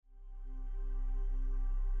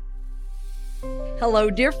Hello,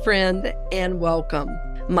 dear friend, and welcome.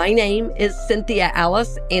 My name is Cynthia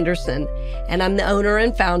Alice Anderson, and I'm the owner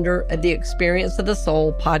and founder of the Experience of the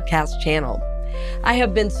Soul podcast channel. I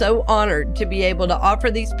have been so honored to be able to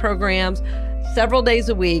offer these programs several days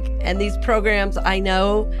a week, and these programs I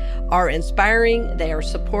know are inspiring, they are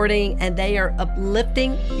supporting, and they are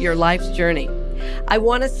uplifting your life's journey. I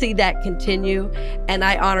want to see that continue, and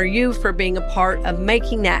I honor you for being a part of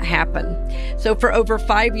making that happen. So for over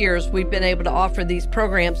 5 years, we've been able to offer these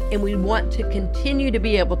programs, and we want to continue to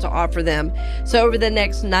be able to offer them. So over the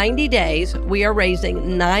next 90 days, we are raising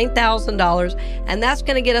 $9,000, and that's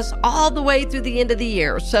going to get us all the way through the end of the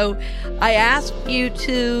year. So I ask you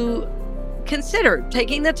to consider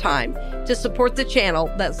taking the time to support the channel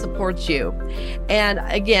that supports you. And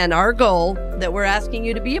again, our goal that we're asking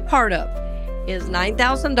you to be a part of is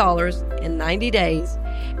 $9,000 in 90 days.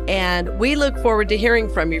 And we look forward to hearing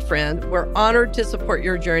from you, friend. We're honored to support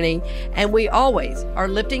your journey, and we always are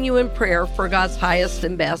lifting you in prayer for God's highest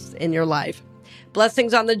and best in your life.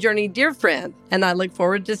 Blessings on the journey, dear friend, and I look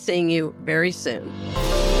forward to seeing you very soon.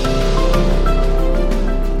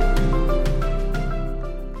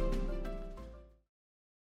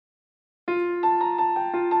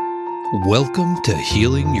 Welcome to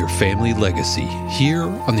Healing Your Family Legacy, here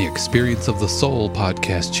on the Experience of the Soul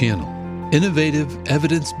podcast channel. Innovative,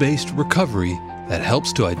 evidence-based recovery that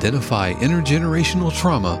helps to identify intergenerational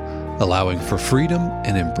trauma, allowing for freedom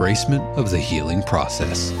and embracement of the healing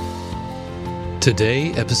process.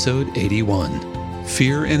 Today, episode 81,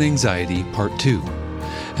 Fear and Anxiety, Part 2.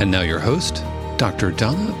 And now your host, Dr.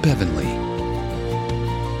 Donna Bevanley.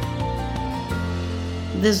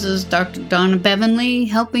 This is Dr. Donna Bevanley,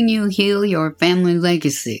 helping you heal your family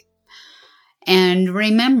legacy. And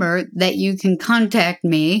remember that you can contact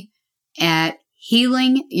me at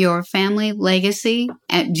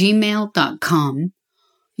healingyourfamilylegacy@gmail.com.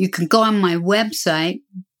 You can go on my website,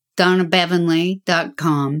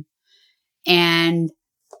 donnabevanley.com, and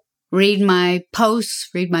read my posts,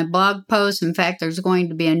 read my blog posts. In fact, there's going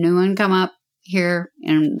to be a new one come up here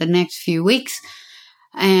in the next few weeks.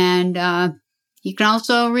 And, you can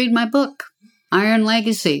also read my book, Iron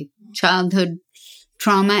Legacy, Childhood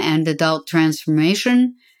Trauma and Adult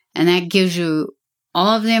Transformation. And that gives you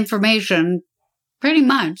all of the information, pretty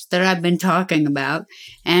much, that I've been talking about.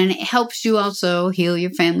 And it helps you also heal your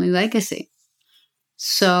family legacy.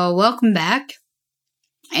 So welcome back.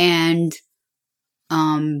 And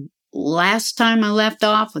last time I left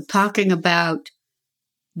off with talking about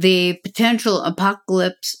the potential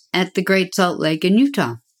apocalypse at the Great Salt Lake in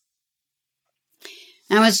Utah.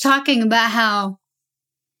 I was talking about how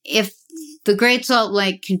if the Great Salt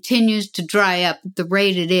Lake continues to dry up at the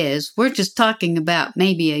rate it is, we're just talking about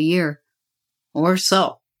maybe a year or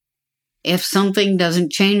so, if something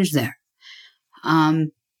doesn't change there.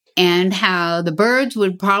 And how the birds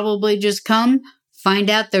would probably just come, find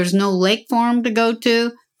out there's no lake for them to go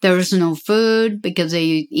to, there's no food because they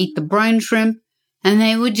eat the brine shrimp, and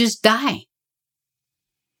they would just die.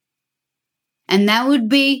 And that would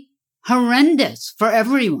be horrendous for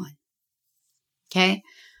everyone. Okay?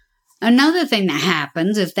 Another thing that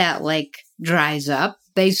happens if that lake dries up,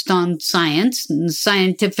 based on science and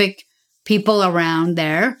scientific people around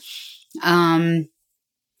there,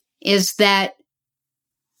 is that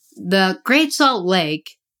the Great Salt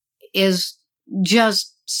Lake is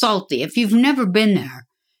just salty. If you've never been there,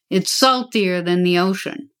 it's saltier than the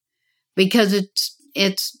ocean because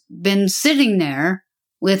it's been sitting there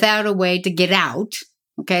without a way to get out.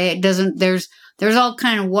 Okay, it doesn't, there's all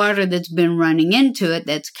kind of water that's been running into it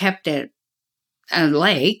that's kept it a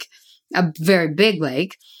lake, a very big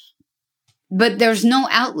lake, but there's no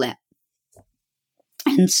outlet.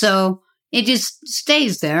 And so it just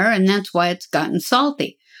stays there, and that's why it's gotten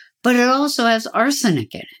salty. But it also has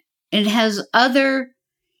arsenic in it. It has other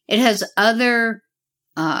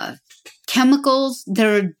chemicals that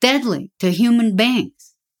are deadly to human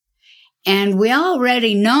beings. And we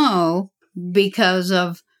already know because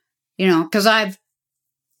of, because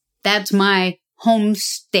that's my home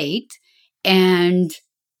state and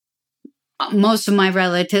most of my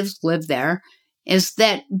relatives live there, is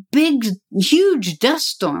that huge dust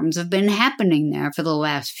storms have been happening there for the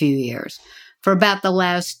last few years. For about the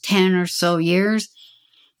last 10 or so years,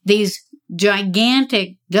 these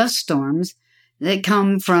gigantic dust storms that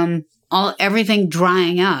come from everything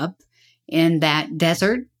drying up in that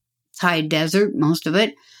desert, it's high desert, most of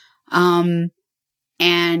it,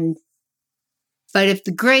 but if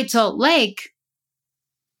the Great Salt Lake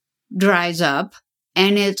dries up,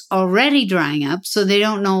 and it's already drying up, so they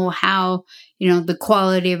don't know how, the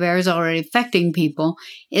quality of air is already affecting people,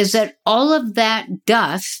 is that all of that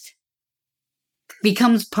dust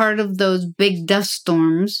becomes part of those big dust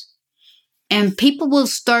storms. And people will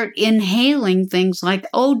start inhaling things like,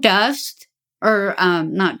 dust, or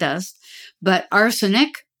not dust, but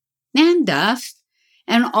arsenic and dust,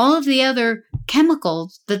 and all of the other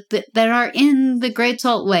chemicals that are in the Great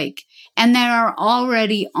Salt Lake and that are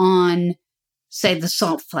already on, say, the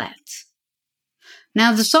salt flats.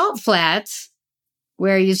 Now, the salt flats,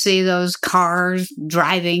 where you see those cars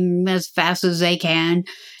driving as fast as they can,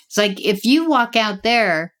 it's like if you walk out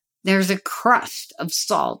there, there's a crust of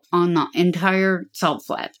salt on the entire salt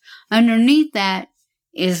flat. Underneath that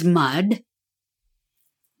is mud.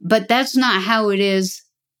 But that's not how it is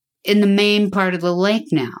in the main part of the lake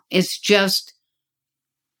now. It's just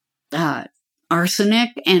arsenic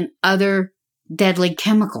and other deadly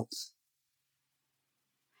chemicals.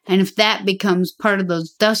 And if that becomes part of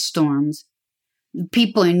those dust storms, the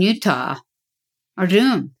people in Utah are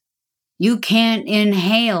doomed. You can't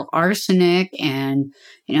inhale arsenic and,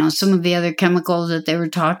 some of the other chemicals that they were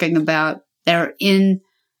talking about that are in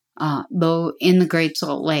the Great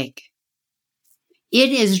Salt Lake.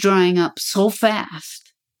 It is drying up so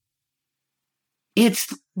fast.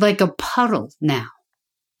 It's like a puddle now.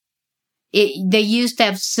 They used to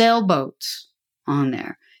have sailboats on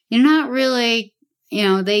there. You're not really,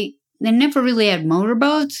 they never really had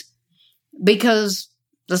motorboats because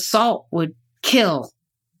the salt would kill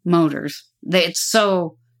motors. It's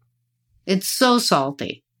so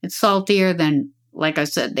salty. It's saltier than, like I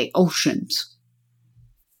said, the oceans.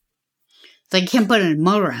 So you can't put a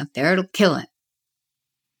motor out there. It'll kill it.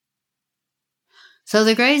 So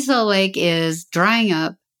the Great Salt Lake is drying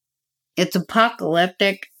up. It's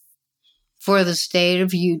apocalyptic for the state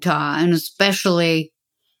of Utah and especially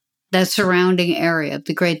the surrounding area of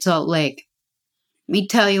the Great Salt Lake. Let me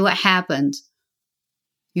tell you what happens.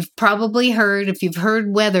 You've probably heard, if you've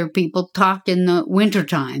heard weather people talk in the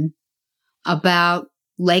wintertime about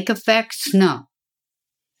lake effect snow.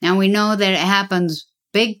 Now we know that it happens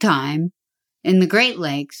big time in the Great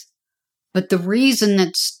Lakes, but the reason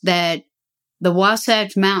that the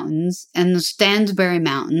Wasatch Mountains and the Stansbury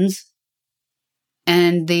Mountains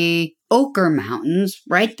and the Oquirrh Mountains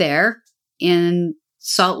right there in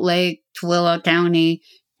Salt Lake, Tooele County,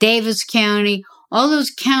 Davis County, all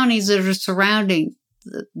those counties that are surrounding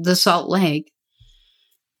the Salt Lake,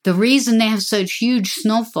 the reason they have such huge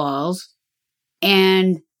snowfalls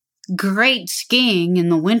and great skiing in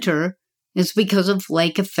the winter is because of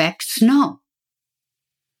lake effect snow.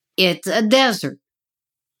 It's a desert.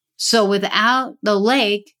 So without the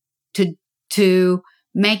lake to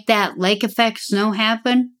make that lake effect snow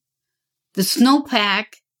happen, the snowpack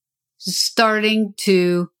is starting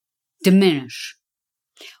to diminish.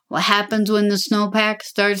 What happens when the snowpack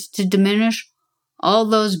starts to diminish? All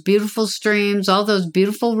those beautiful streams, all those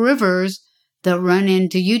beautiful rivers that run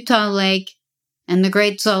into Utah Lake and the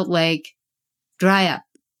Great Salt Lake dry up.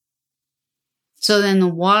 So then the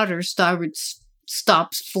water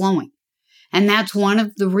stops flowing. And that's one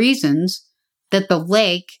of the reasons that the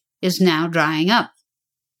lake is now drying up.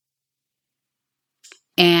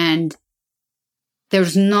 And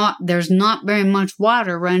there's not very much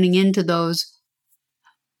water running into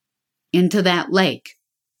that lake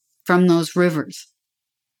from those rivers.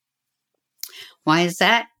 Why is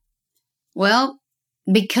that? Well,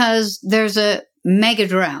 because there's a mega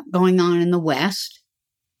drought going on in the West.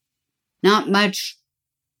 Not much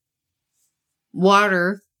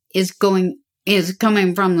water is coming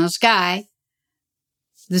from the sky.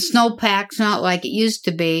 The snowpack's not like it used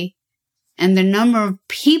to be. And the number of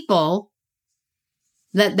people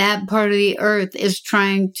that part of the earth is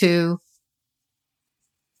trying to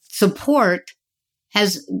support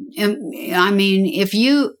has, if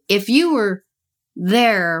you were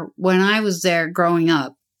there when I was there growing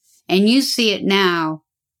up and you see it now,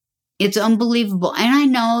 it's unbelievable. And I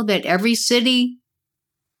know that every city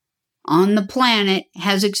on the planet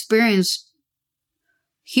has experienced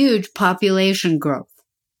huge population growth.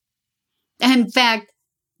 In fact,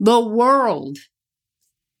 the world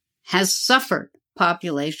has suffered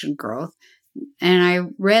population growth. And I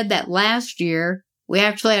read that last year, we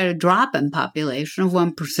actually had a drop in population of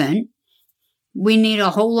 1%. We need a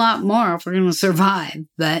whole lot more if we're going to survive.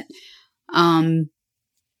 But,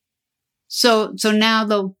 so now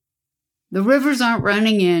the rivers aren't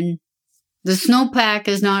running in, the snowpack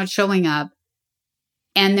is not showing up,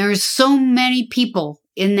 and there's so many people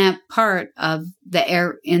in that part of the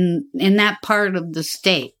air, in that part of the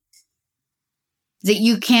state that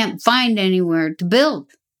you can't find anywhere to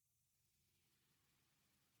build.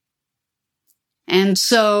 And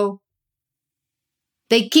so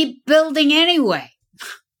they keep building anyway.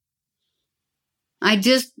 I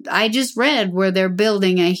just read where they're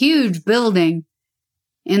building a huge building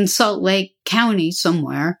in Salt Lake County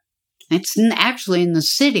somewhere. It's actually in the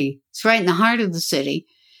city. It's right in the heart of the city.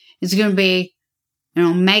 It's going to be,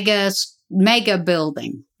 mega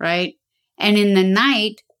building, right? And in the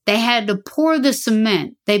night, they had to pour the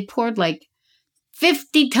cement. They poured like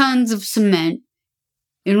 50 tons of cement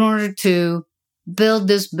in order to build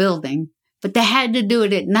this building. But they had to do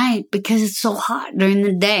it at night because it's so hot during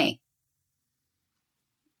the day.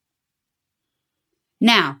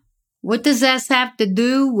 Now, what does this have to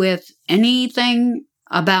do with anything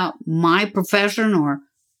about my profession or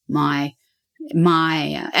my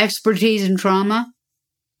expertise in trauma?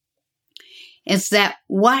 It's that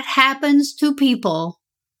what happens to people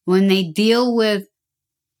when they deal with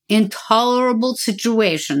intolerable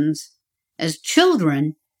situations as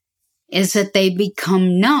children is that they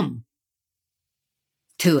become numb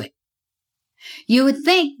to it. You would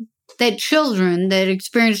think that children that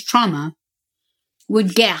experience trauma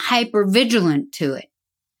would get hypervigilant to it.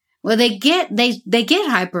 Well, they get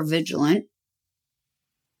hypervigilant,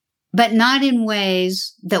 but not in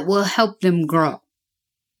ways that will help them grow.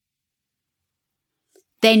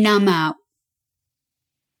 They numb out.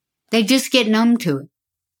 They just get numb to it.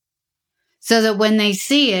 So that when they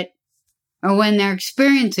see it, or when they're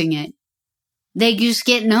experiencing it, they just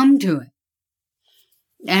get numb to it.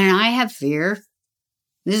 And I have fear,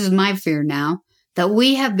 this is my fear now, that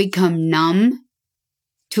we have become numb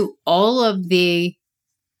to all of the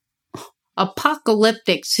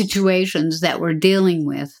apocalyptic situations that we're dealing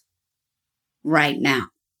with right now.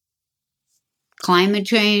 Climate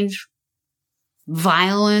change,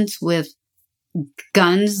 violence with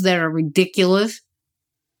guns that are ridiculous,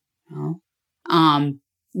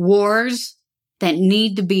 wars that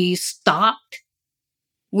need to be stopped,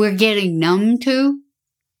 we're getting numb to.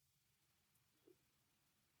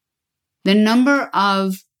 The number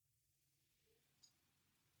of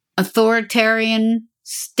authoritarian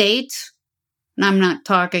states, and I'm not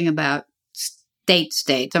talking about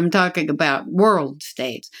states, I'm talking about world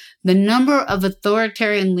states. The number of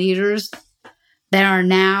authoritarian leaders that are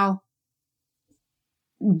now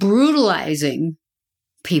brutalizing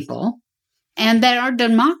people, and that our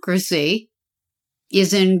democracy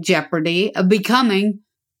is in jeopardy of becoming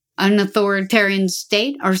an authoritarian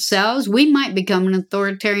state ourselves. We might become an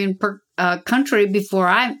authoritarian country before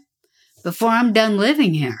I'm done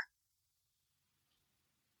living here.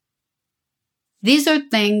 These are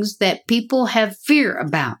things that people have fear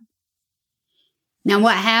about. Now,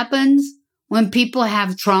 what happens when people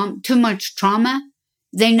have too much trauma?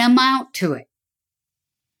 They numb out to it.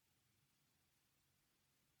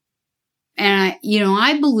 And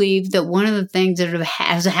I believe that one of the things that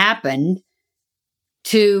has happened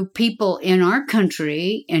to people in our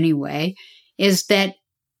country, anyway, is that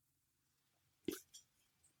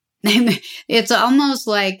it's almost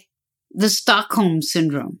like the Stockholm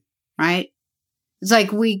Syndrome, right? It's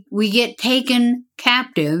like we get taken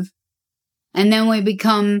captive, and then we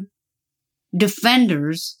become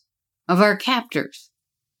defenders of our captors.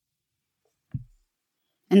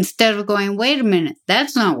 Instead of going, wait a minute,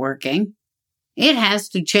 that's not working. It has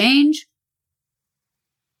to change.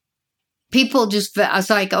 People it's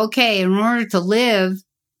like, okay, in order to live,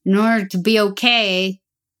 in order to be okay,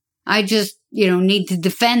 I just, need to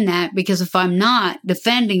defend that, because if I'm not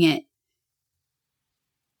defending it,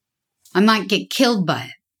 I might get killed by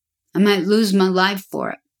it. I might lose my life for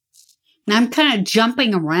it. And I'm kind of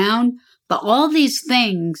jumping around, but all these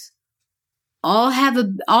things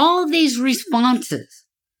all these responses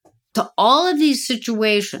to all of these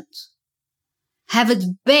situations have its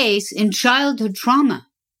base in childhood trauma.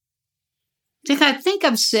 I think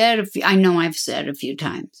I've said a few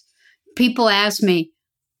times. People ask me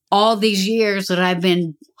all these years that I've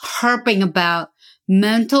been harping about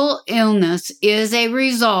mental illness is a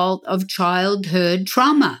result of childhood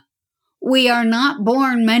trauma. We are not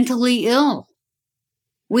born mentally ill.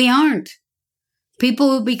 We aren't.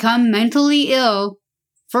 People who become mentally ill,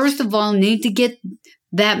 first of all, need to get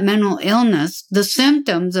that mental illness, the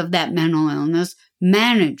symptoms of that mental illness,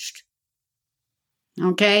 managed.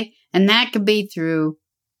 Okay? And that could be through,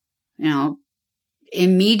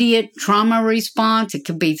 immediate trauma response. It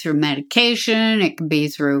could be through medication. It could be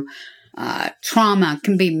through trauma. It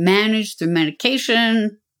can be managed through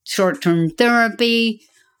medication, short-term therapy,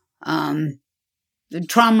 the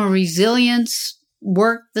trauma resilience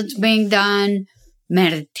work that's being done,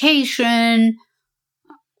 meditation,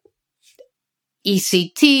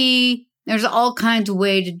 ECT. There's all kinds of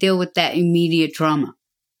ways to deal with that immediate trauma.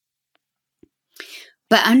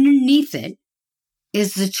 But underneath it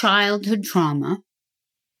is the childhood trauma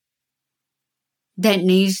that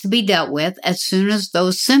needs to be dealt with as soon as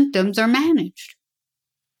those symptoms are managed.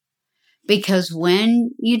 Because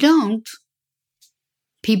when you don't,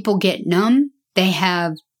 people get numb. They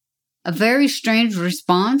have a very strange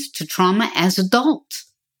response to trauma as adults.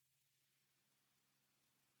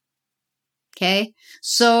 Okay?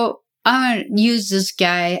 So I'm going to use this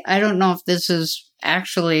guy. I don't know if this is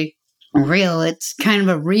actually real. It's kind of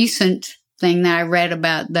a recent thing that I read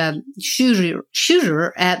about the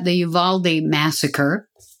shooter at the Uvalde massacre.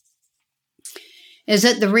 Is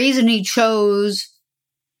that the reason he chose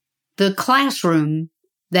the classroom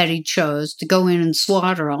that he chose to go in and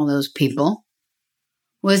slaughter all those people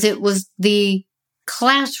was it was the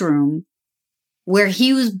classroom where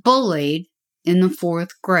he was bullied in the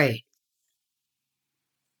 4th grade.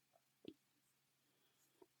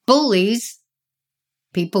 Bullies,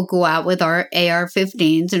 people go out with our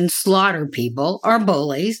AR-15s and slaughter people, are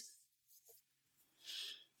bullies.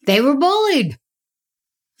 They were bullied.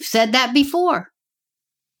 I've said that before.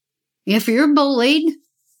 If you're bullied,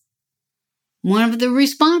 one of the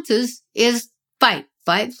responses is fight,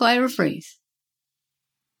 flight, or freeze.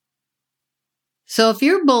 So if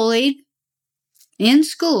you're bullied in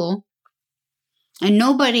school and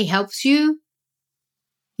nobody helps you,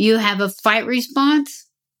 you have a fight response,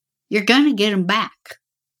 you're going to get them back.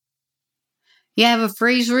 You have a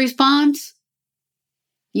freeze response,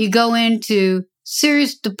 you go into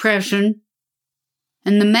serious depression,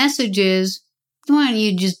 and the message is, why don't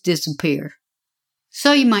you just disappear?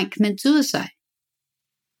 So you might commit suicide.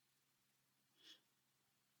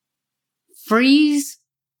 Freeze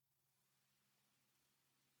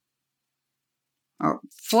or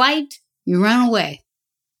flight, you run away.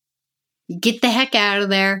 You get the heck out of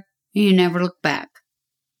there, and you never look back.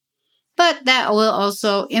 But that will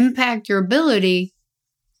also impact your ability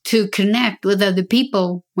to connect with other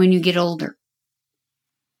people when you get older.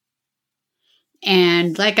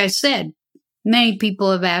 And like I said, many people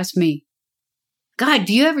have asked me, God,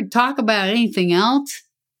 do you ever talk about anything else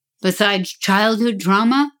besides childhood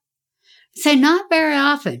trauma? I say not very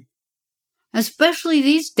often, especially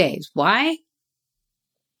these days. Why?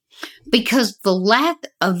 Because the lack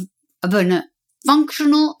of a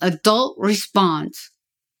functional adult response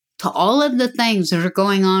to all of the things that are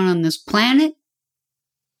going on this planet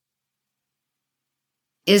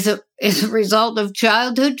is a result of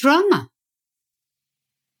childhood trauma.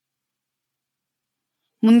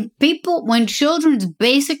 When children's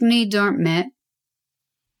basic needs aren't met,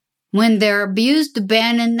 when they're abused,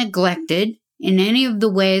 abandoned, neglected in any of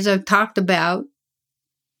the ways I've talked about,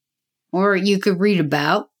 or you could read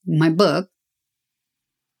about in my book,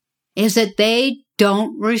 is that they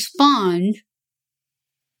don't respond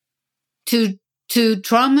to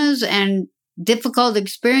traumas and difficult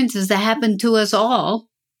experiences that happen to us all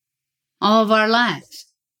of our lives.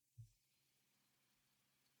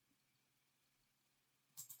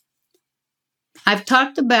 I've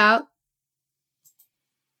talked about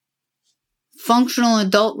functional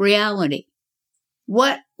adult reality.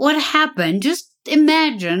 What happened? Just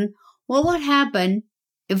imagine what would happen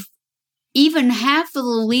if even half of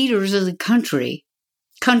the leaders of the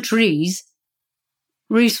countries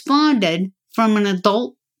responded from an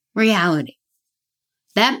adult reality.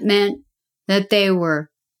 That meant that they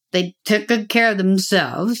took good care of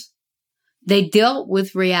themselves. They dealt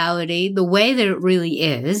with reality the way that it really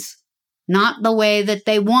is, not the way that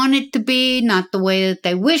they want it to be, not the way that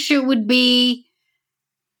they wish it would be,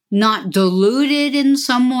 not diluted in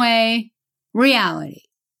some way. Reality,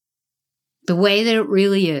 the way that it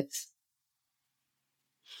really is.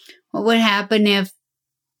 What would happen if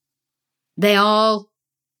they all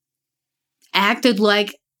acted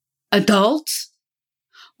like adults?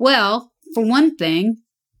 Well, for one thing,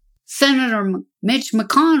 Senator Mitch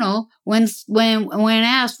McConnell, when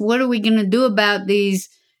asked, what are we going to do about these,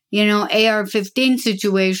 AR-15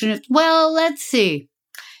 situations? Well, let's see.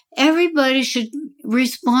 Everybody should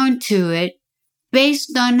respond to it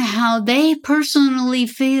based on how they personally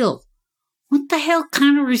feel. What the hell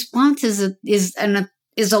kind of response is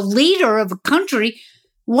a leader of a country?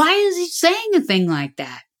 Why is he saying a thing like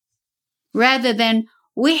that? Rather than,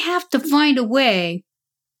 we have to find a way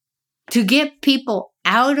to get people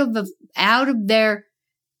out of their,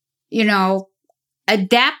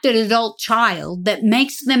 adapted adult child that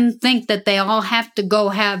makes them think that they all have to go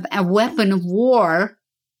have a weapon of war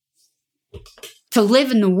to live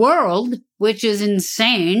in the world, which is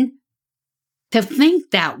insane to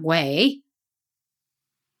think that way.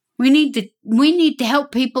 We need to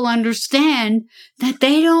help people understand that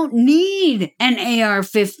they don't need an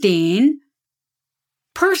AR-15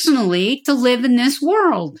 personally to live in this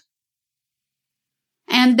world.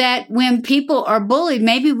 And that when people are bullied,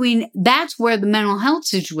 that's where the mental health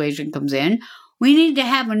situation comes in. We need to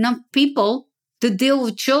have enough people to deal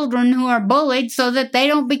with children who are bullied so that they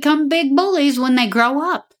don't become big bullies when they grow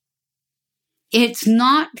up. It's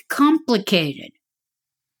not complicated.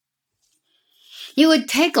 It would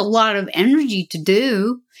take a lot of energy to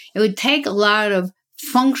do. It would take a lot of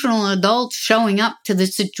functional adults showing up to the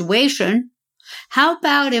situation. How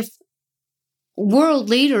about if world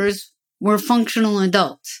leaders were functional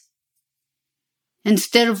adults?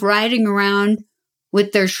 Instead of riding around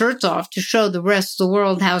with their shirts off to show the rest of the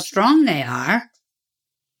world how strong they are,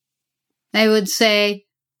 they would say,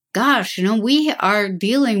 gosh, we are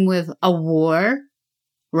dealing with a war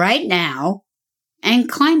right now and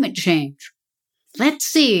climate change. Let's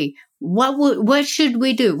see, what should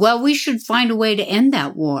we do? Well, we should find a way to end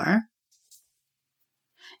that war.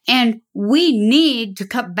 And we need to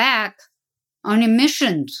cut back on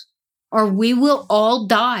emissions or we will all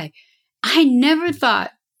die. I never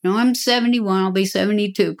thought, I'm 71, I'll be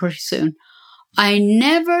 72 pretty soon. I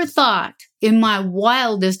never thought in my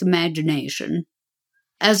wildest imagination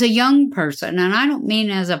as a young person, and I don't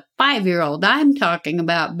mean as a 5-year-old, I'm talking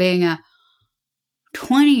about being a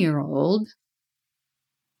 20-year-old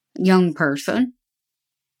young person,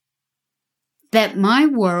 that my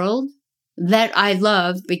world that I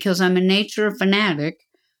love, because I'm a nature fanatic,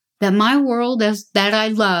 that my world that I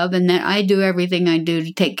love and that I do everything I do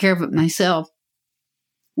to take care of it myself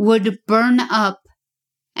would burn up,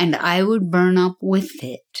 and I would burn up with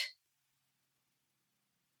it.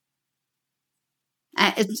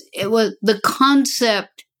 The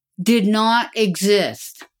concept did not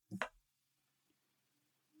exist.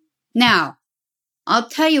 Now, I'll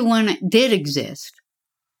tell you when it did exist.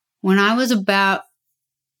 When I was about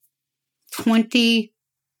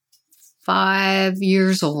 25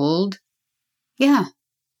 years old,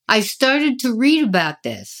 I started to read about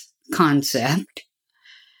this concept.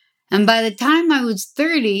 And by the time I was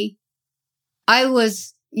 30, I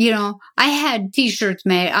was, I had t-shirts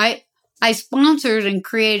made. I sponsored and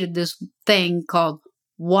created this thing called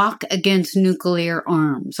Walk Against Nuclear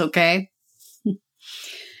Arms, okay?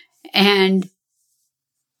 And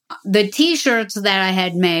the t-shirts that I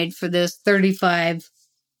had made for this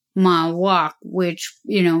 35-mile walk, which,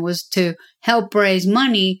 was to help raise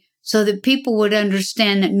money so that people would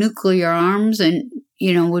understand that nuclear arms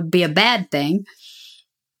would be a bad thing.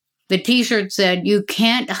 The t-shirt said, "You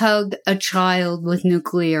can't hug a child with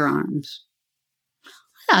nuclear arms."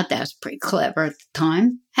 I thought that was pretty clever at the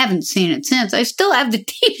time. Haven't seen it since. I still have the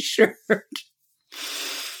t-shirt.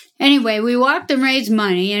 Anyway, we walked and raised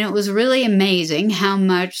money, and it was really amazing how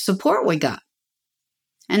much support we got.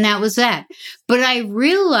 And that was that. But I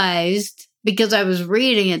realized, because I was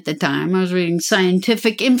reading at the time, I was reading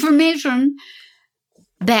scientific information,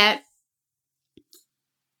 that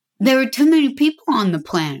there were too many people on the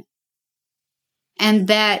planet. And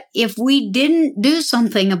that if we didn't do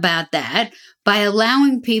something about that by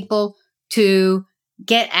allowing people to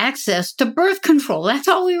get access to birth control, that's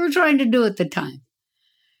all we were trying to do at the time.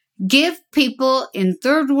 Give people in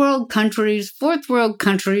third world countries, fourth world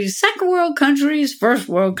countries, second world countries, first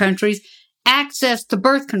world countries, access to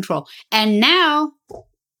birth control. And now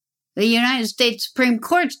the United States Supreme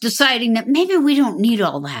Court's deciding that maybe we don't need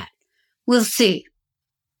all that. We'll see.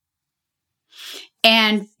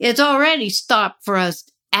 And it's already stopped for us,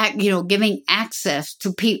 giving access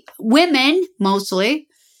to women, mostly,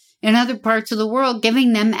 in other parts of the world,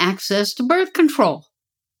 giving them access to birth control.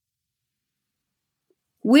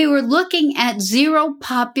 We were looking at zero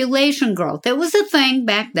population growth. It was a thing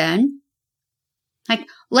back then. Like,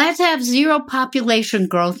 let's have zero population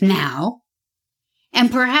growth now,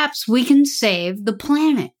 and perhaps we can save the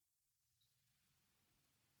planet.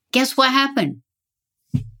 Guess what happened?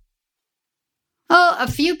 Oh,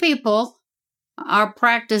 a few people are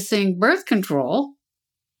practicing birth control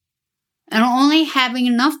and only having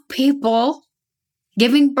enough people,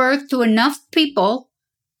 giving birth to enough people,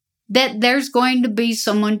 that there's going to be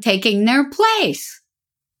someone taking their place.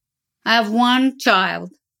 I have one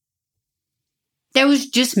child. There was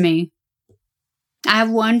just me. I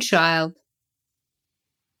have one child.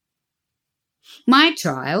 My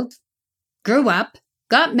child grew up,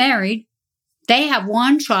 got married. They have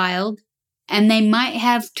one child. And they might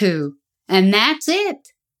have 2. And that's it.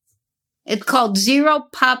 It's called zero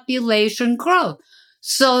population growth.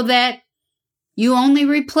 So that you only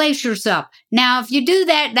replace yourself. Now, if you do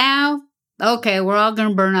that now, okay, we're all going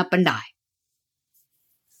to burn up and die.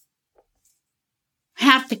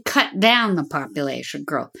 Have to cut down the population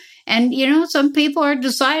growth. And, some people are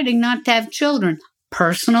deciding not to have children.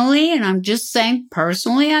 Personally, and I'm just saying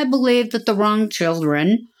personally, I believe that the wrong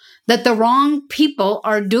people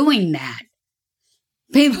are doing that.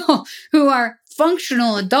 People who are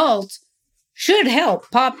functional adults should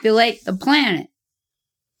help populate the planet.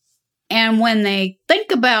 And when they think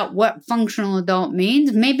about what functional adult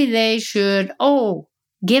means, maybe they should,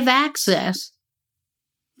 give access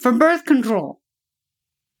for birth control.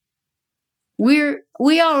 We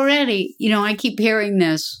already, I keep hearing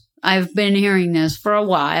this. I've been hearing this for a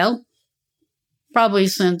while, probably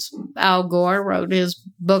since Al Gore wrote his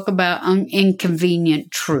book about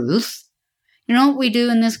inconvenient truth. You know what we do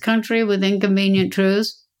in this country with inconvenient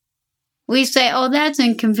truths? We say, that's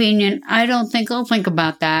inconvenient. I don't think I'll think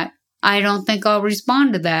about that. I don't think I'll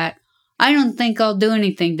respond to that. I don't think I'll do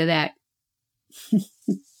anything to that.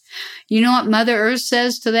 You know what Mother Earth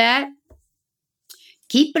says to that?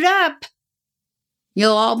 Keep it up.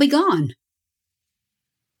 You'll all be gone.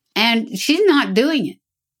 And she's not doing it.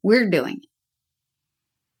 We're doing it.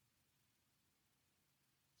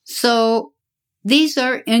 So these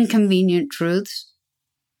are inconvenient truths.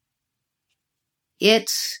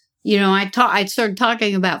 It's, I started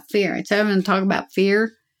talking about fear. I said I'm going to talk about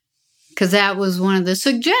fear because that was one of the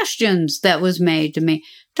suggestions that was made to me.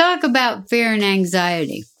 Talk about fear and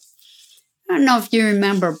anxiety. I don't know if you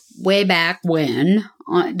remember way back when,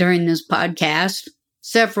 during this podcast,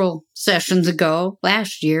 several sessions ago,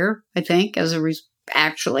 last year, I think, as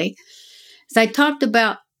I talked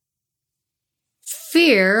about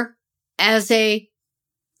fear as a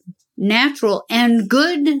natural and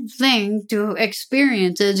good thing to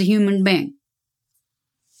experience as a human being.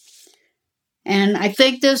 And I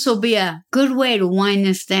think this will be a good way to wind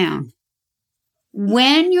this down.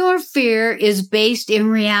 When your fear is based in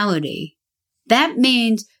reality, that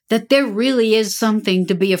means that there really is something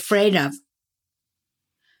to be afraid of.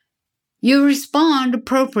 You respond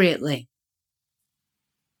appropriately.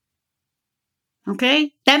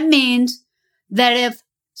 Okay? That means that if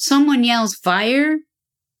someone yells fire,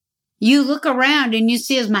 you look around and you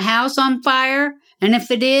see, is my house on fire? And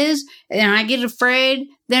if it is, and I get afraid,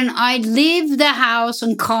 then I leave the house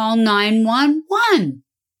and call 911.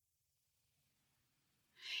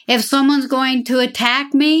 If someone's going to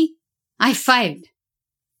attack me, I fight.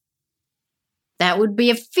 That would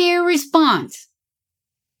be a fear response.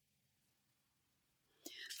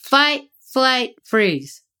 Fight, flight,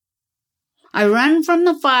 freeze. I run from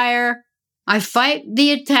the fire. I fight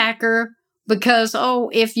the attacker because,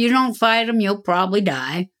 if you don't fight him, you'll probably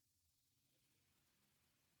die.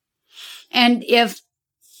 And if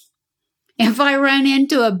I run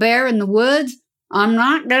into a bear in the woods, I'm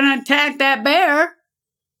not going to attack that bear.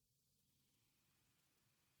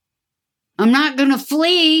 I'm not going to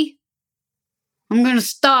flee. I'm going to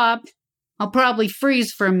stop. I'll probably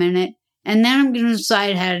freeze for a minute. And then I'm going to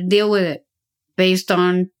decide how to deal with it based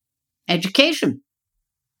on education.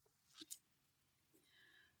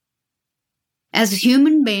 As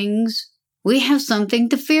human beings, we have something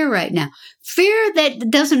to fear right now. Fear that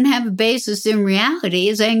doesn't have a basis in reality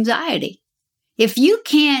is anxiety. If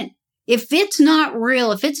it's not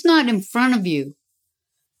real, if it's not in front of you,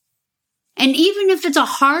 and even if it's a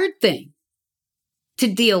hard thing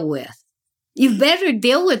to deal with, you better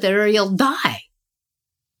deal with it or you'll die.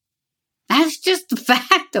 That's just the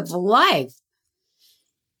fact of life.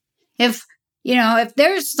 If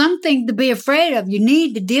there's something to be afraid of, you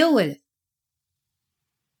need to deal with it.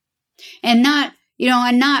 And not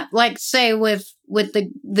like, say, with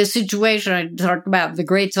the situation I talked about, the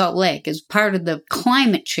Great Salt Lake, as part of the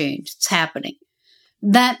climate change that's happening.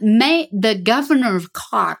 The governor of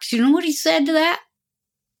Cox, you know what he said to that?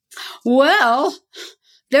 Well,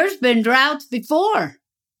 there's been droughts before.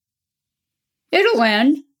 It'll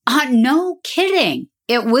end. No kidding.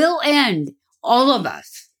 It will end. All of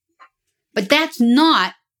us. But that's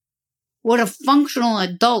not what a functional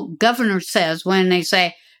adult governor says when they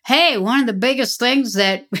say, hey, one of the biggest things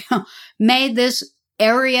that made this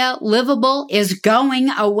area livable is going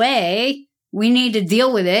away. We need to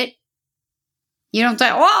deal with it. You don't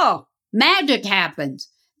say, magic happens.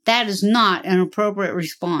 That is not an appropriate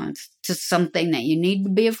response to something that you need to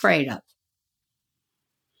be afraid of.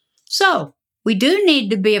 So, we do need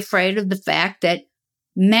to be afraid of the fact that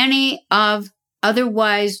many of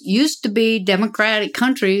otherwise used to be democratic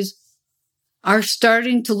countries are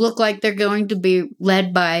starting to look like they're going to be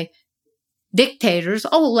led by dictators,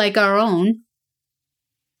 like our own.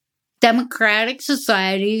 Democratic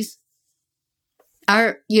societies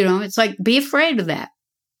are, it's like, be afraid of that.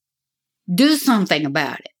 Do something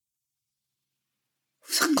about it.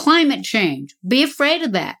 Climate change, be afraid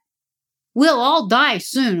of that. We'll all die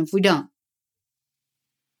soon if we don't.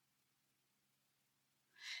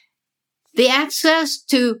 The access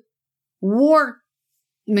to war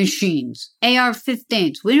machines,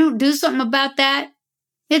 AR-15s, we don't do something about that,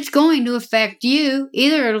 it's going to affect you.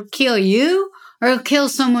 Either it'll kill you or it'll kill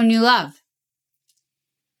someone you love.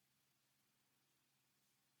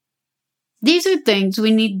 These are things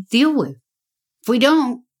we need to deal with. If we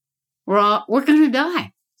don't, we're going to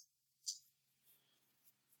die.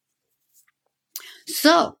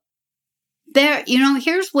 So,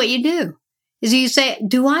 here's what you do. Is you say,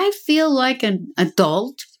 do I feel like an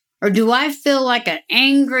adult? Or do I feel like an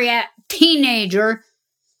angry teenager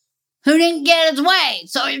who didn't get his way?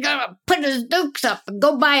 So he's going to put his dukes up and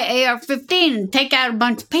go buy an AR-15 and take out a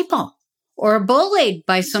bunch of people. Or bullied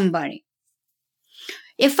by somebody.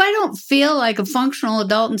 If I don't feel like a functional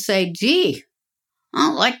adult and say, gee, I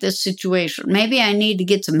don't like this situation. Maybe I need to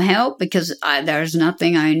get some help because there's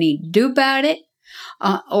nothing I need to do about it.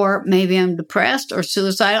 Or maybe I'm depressed or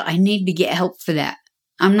suicidal. I need to get help for that.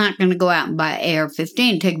 I'm not going to go out and buy an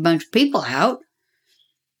AR-15 and take a bunch of people out.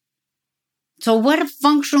 So what a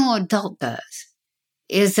functional adult does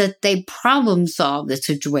is that they problem solve the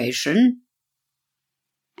situation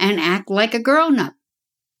and act like a grown-up.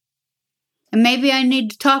 And maybe I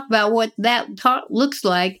need to talk about what that looks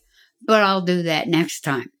like, but I'll do that next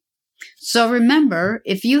time. So remember,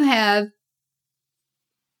 if you want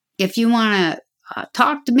to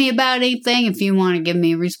talk to me about anything, if you want to give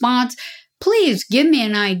me a response, please give me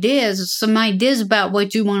some ideas about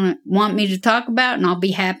what you want me to talk about, and I'll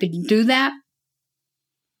be happy to do that.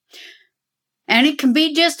 And it can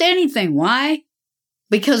be just anything. Why?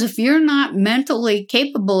 Because if you're not mentally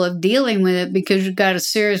capable of dealing with it because you've got a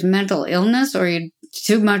serious mental illness or you're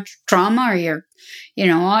too much trauma or you're,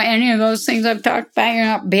 any of those things I've talked about, you're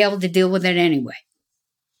not be able to deal with it anyway.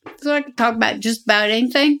 So I can talk about just about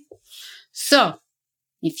anything. So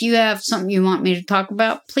if you have something you want me to talk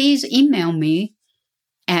about, please email me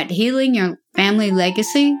at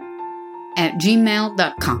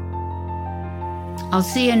healingyourfamilylegacy@gmail.com. I'll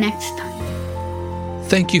see you next time.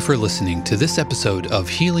 Thank you for listening to this episode of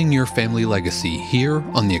Healing Your Family Legacy here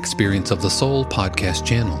on the Experience of the Soul podcast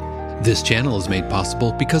channel. This channel is made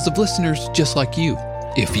possible because of listeners just like you.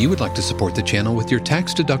 If you would like to support the channel with your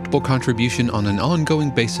tax-deductible contribution on an ongoing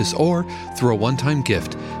basis or through a one-time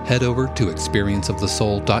gift, head over to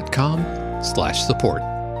experienceofthesoul.com/support.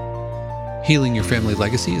 Healing Your Family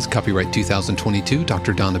Legacy is copyright 2022,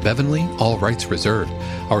 Dr. Donna Bevanley, all rights reserved.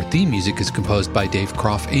 Our theme music is composed by Dave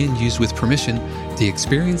Croft and used with permission. The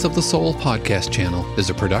Experience of the Soul podcast channel is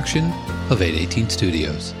a production of 818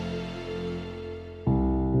 Studios.